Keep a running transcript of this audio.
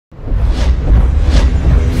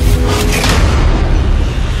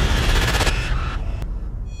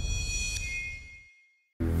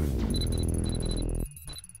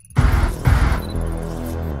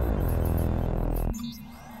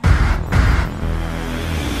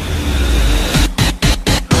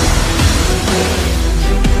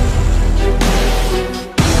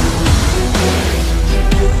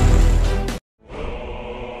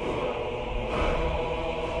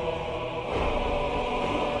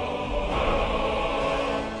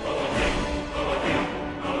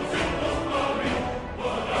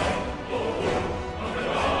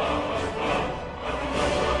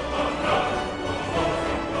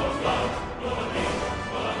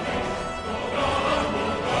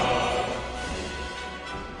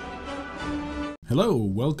Hello,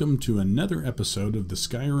 welcome to another episode of the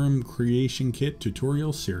Skyrim Creation Kit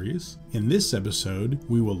tutorial series. In this episode,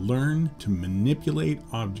 we will learn to manipulate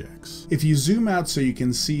objects. If you zoom out so you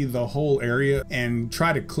can see the whole area and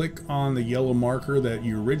try to click on the yellow marker that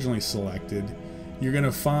you originally selected, you're going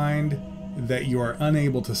to find that you are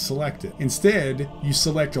unable to select it. Instead, you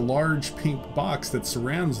select a large pink box that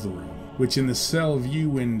surrounds the room, which in the cell view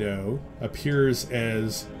window appears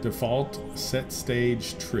as default set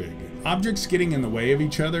stage trig. Objects getting in the way of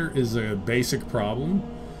each other is a basic problem,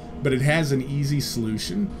 but it has an easy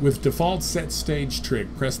solution. With default set stage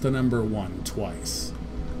trig, press the number 1 twice.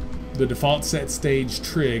 The default set stage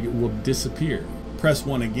trig will disappear. Press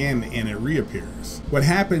 1 again and it reappears. What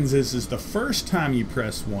happens is the first time you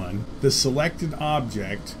press 1, the selected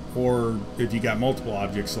object, or if you got multiple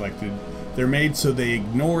objects selected, they're made so they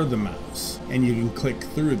ignore the mouse and you can click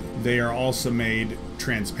through them. They are also made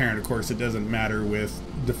transparent. Of course, it doesn't matter with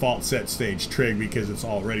default set stage trig because it's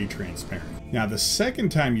already transparent. Now, the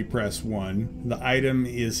second time you press 1, the item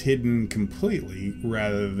is hidden completely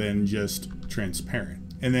rather than just transparent.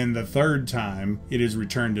 And then the third time, it is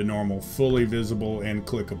returned to normal, fully visible and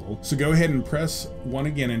clickable. So go ahead and press 1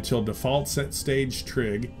 again until default set stage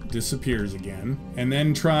trig disappears again. And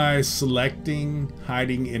then try selecting,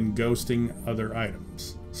 hiding, and ghosting other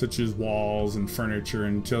items, such as walls and furniture,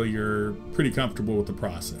 until you're pretty comfortable with the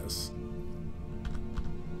process.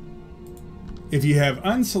 If you have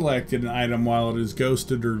unselected an item while it is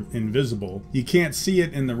ghosted or invisible, you can't see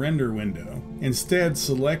it in the render window. Instead,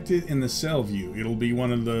 select it in the cell view. It'll be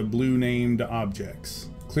one of the blue named objects.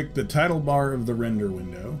 Click the title bar of the render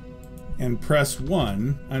window and press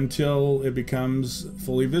 1 until it becomes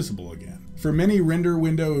fully visible again. For many render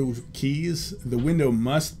window keys, the window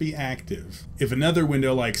must be active. If another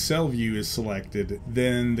window like cell view is selected,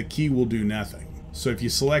 then the key will do nothing. So if you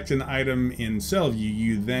select an item in cell view,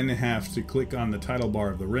 you then have to click on the title bar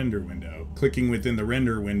of the render window. Clicking within the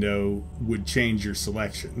render window would change your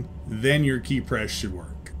selection. Then your key press should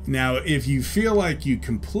work. Now, if you feel like you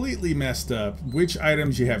completely messed up which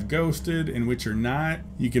items you have ghosted and which are not,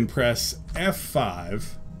 you can press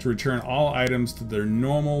F5 to return all items to their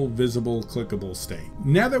normal, visible, clickable state.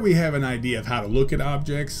 Now that we have an idea of how to look at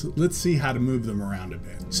objects, let's see how to move them around a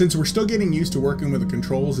bit. Since we're still getting used to working with the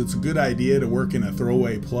controls, it's a good idea to work in a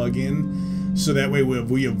throwaway plugin, so that way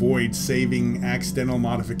we avoid saving accidental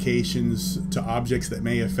modifications to objects that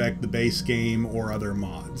may affect the base game or other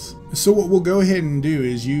mods. So what we'll go ahead and do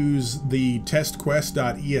is use the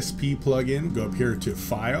testquest.esp plugin. Go up here to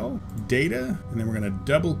File, Data, and then we're going to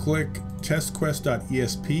double click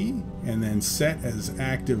testquest.esp and then set as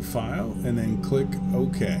active file and then click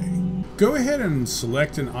OK. Go ahead and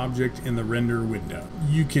select an object in the render window.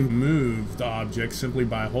 You can move the object simply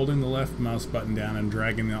by holding the left mouse button down and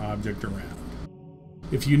dragging the object around.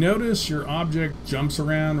 If you notice your object jumps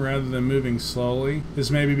around rather than moving slowly,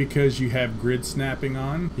 this may be because you have grid snapping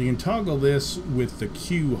on. You can toggle this with the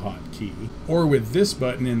Q hotkey or with this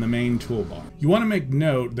button in the main toolbar. You want to make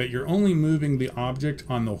note that you're only moving the object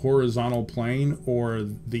on the horizontal plane or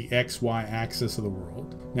the XY axis of the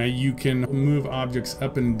world. Now you can move objects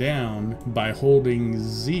up and down by holding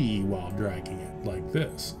Z while dragging it, like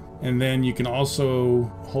this. And then you can also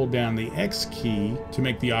hold down the X key to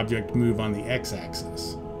make the object move on the X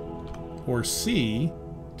axis, or C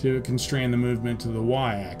to constrain the movement to the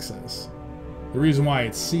Y axis. The reason why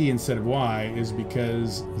it's C instead of Y is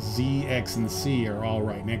because Z, X, and C are all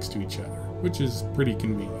right next to each other, which is pretty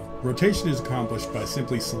convenient. Rotation is accomplished by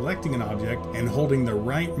simply selecting an object and holding the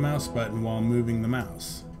right mouse button while moving the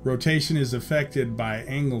mouse. Rotation is affected by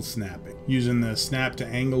angle snapping, using the snap to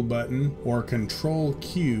angle button or Control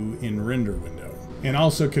Q in render window, and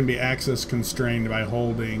also can be access constrained by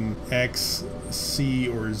holding X, C,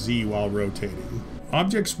 or Z while rotating.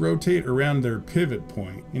 Objects rotate around their pivot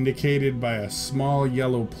point, indicated by a small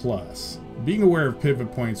yellow plus. Being aware of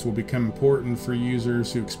pivot points will become important for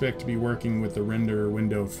users who expect to be working with the render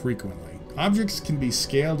window frequently. Objects can be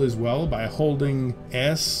scaled as well by holding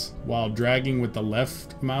S while dragging with the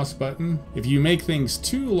left mouse button. If you make things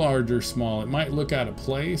too large or small, it might look out of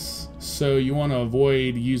place, so you want to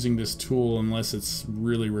avoid using this tool unless it's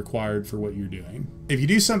really required for what you're doing. If you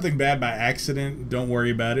do something bad by accident, don't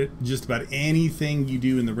worry about it. Just about anything you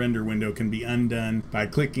do in the render window can be undone by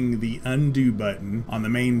clicking the undo button on the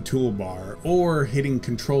main toolbar or hitting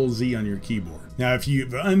Control Z on your keyboard. Now, if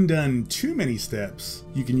you've undone too many steps,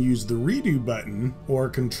 you can use the redo button or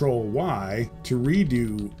Control Y to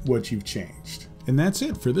redo what you've changed. And that's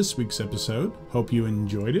it for this week's episode. Hope you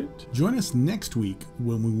enjoyed it. Join us next week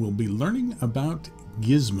when we will be learning about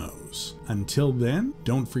gizmos. Until then,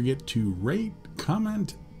 don't forget to rate,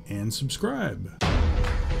 comment, and subscribe.